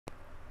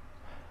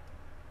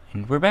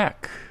And we're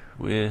back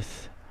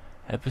with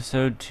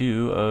episode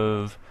 2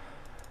 of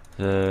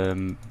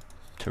the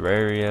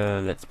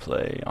Terraria Let's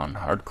Play on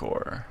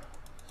Hardcore.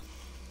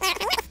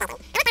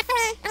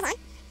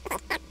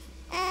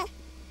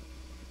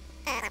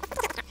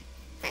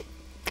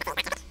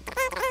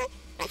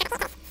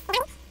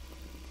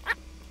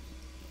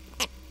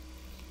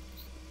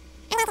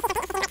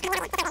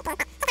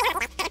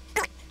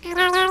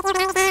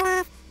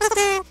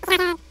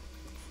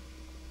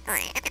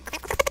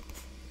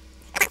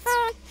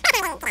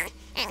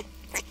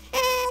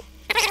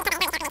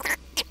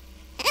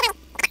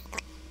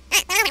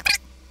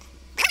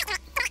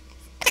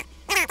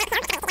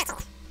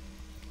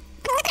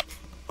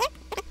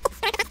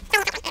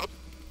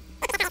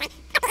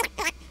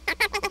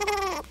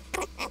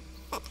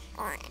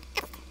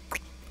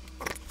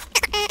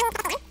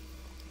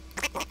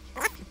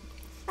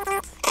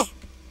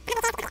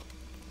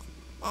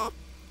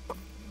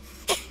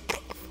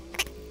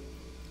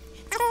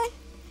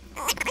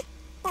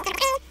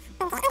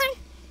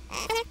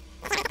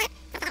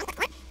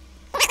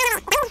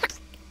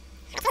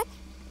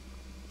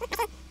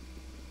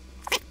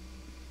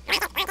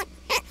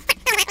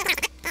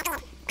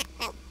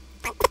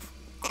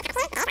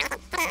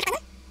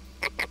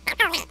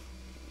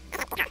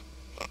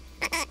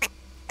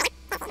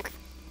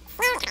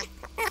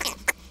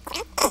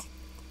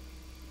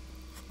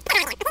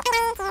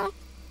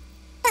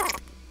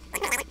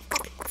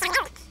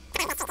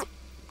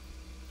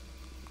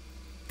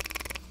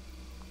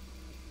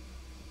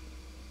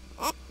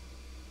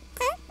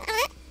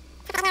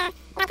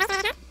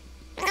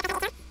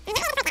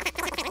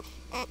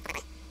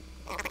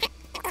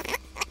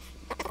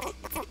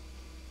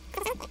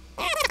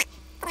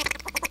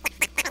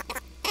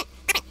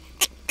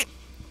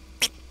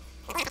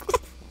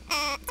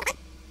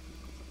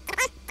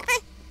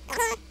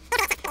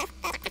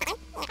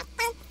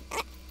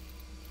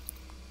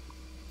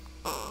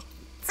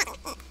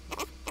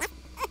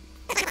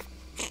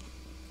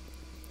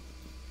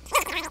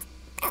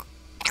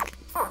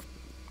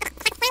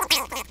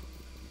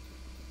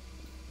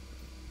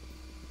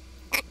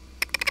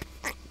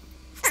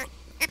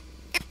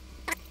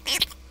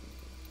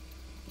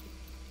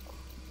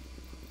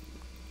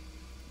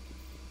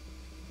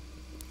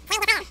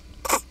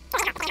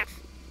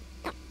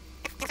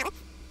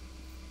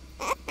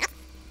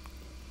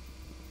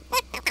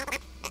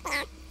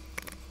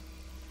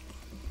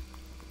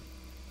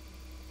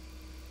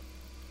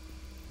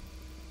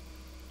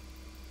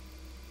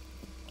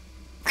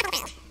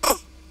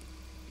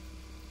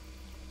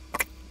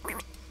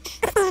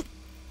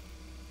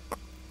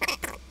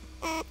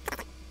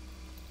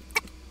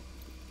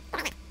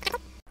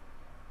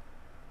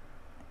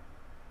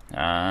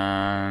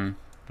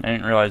 I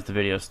didn't realize the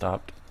video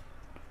stopped.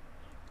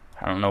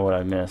 I don't know what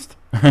I missed.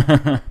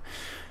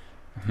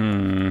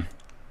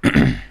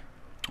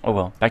 Oh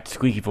well, back to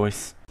squeaky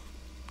voice.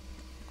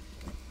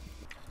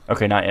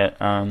 Okay, not yet.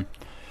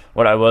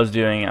 What I was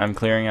doing, I'm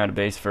clearing out a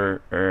base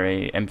or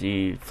a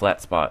empty flat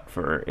spot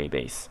for a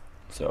base.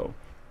 So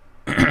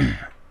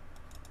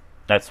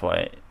that's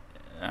why.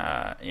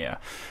 Yeah,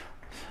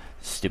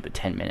 stupid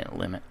 10-minute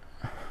limit.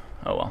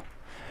 Oh well.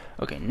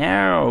 Okay,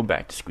 now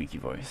back to squeaky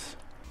voice.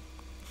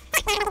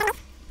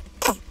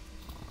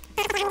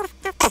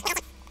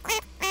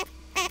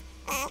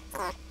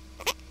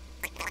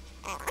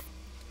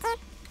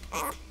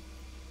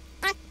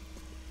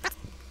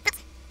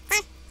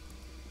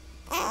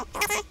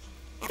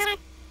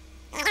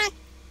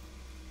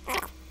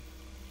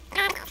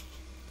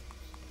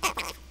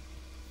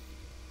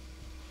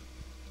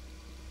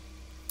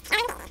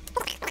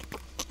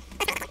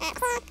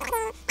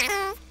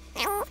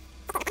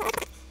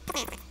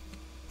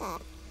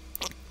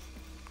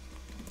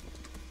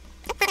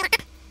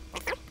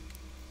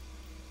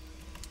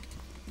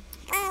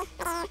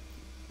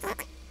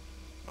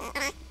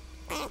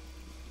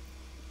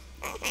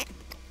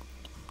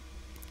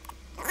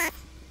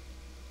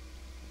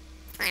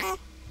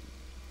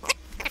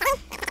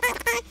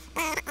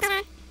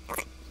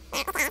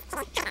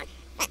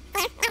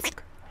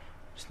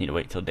 Need to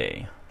wait till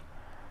day.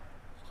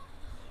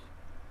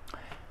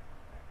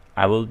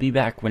 I will be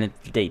back when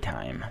it's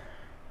daytime.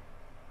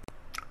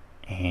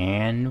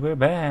 And we're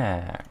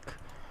back.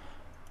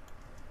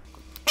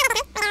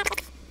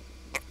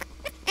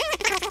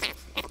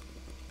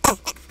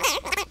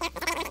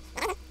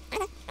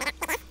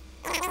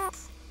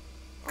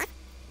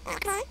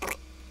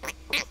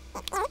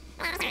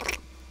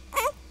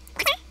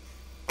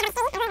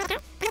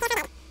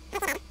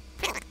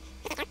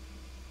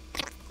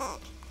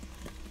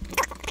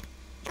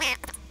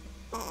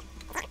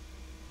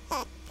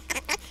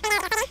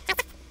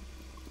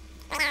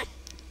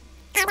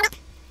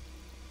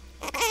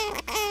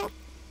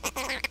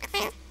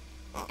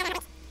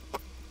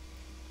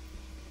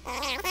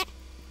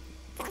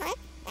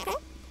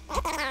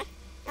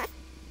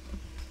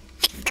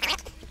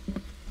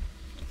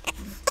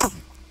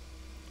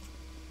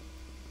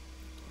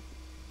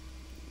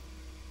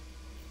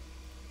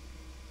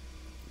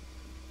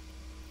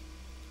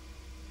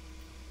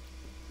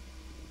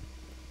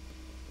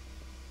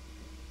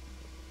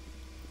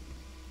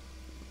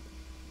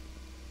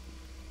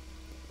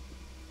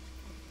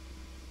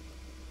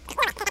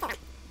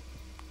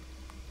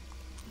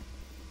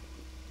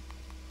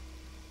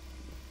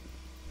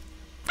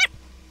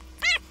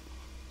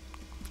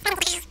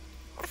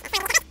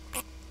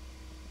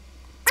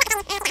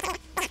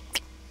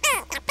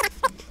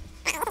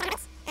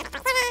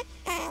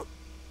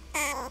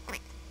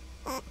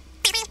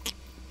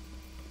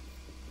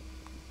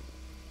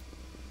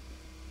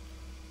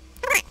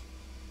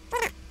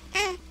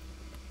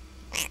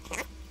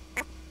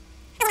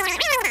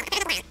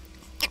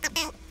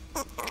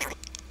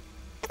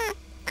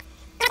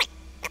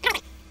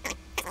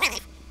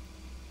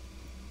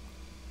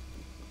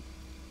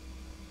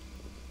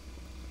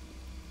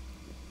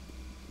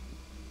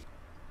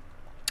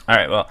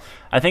 Alright, well,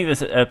 I think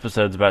this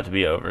episode's about to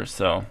be over,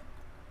 so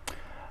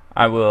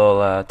I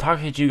will talk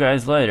to you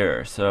guys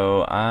later.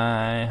 So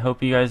I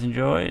hope you guys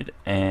enjoyed,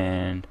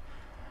 and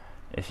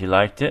if you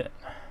liked it,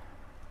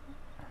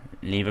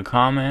 leave a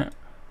comment,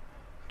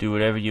 do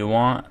whatever you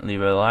want,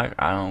 leave a like,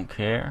 I don't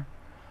care.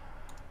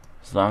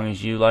 As long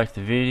as you like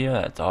the video,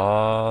 that's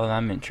all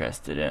I'm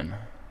interested in.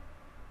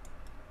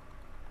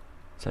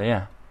 So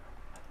yeah,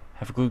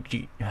 have a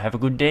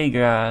good day,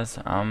 guys.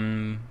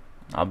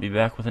 I'll be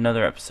back with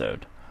another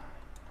episode.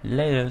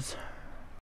 Laters.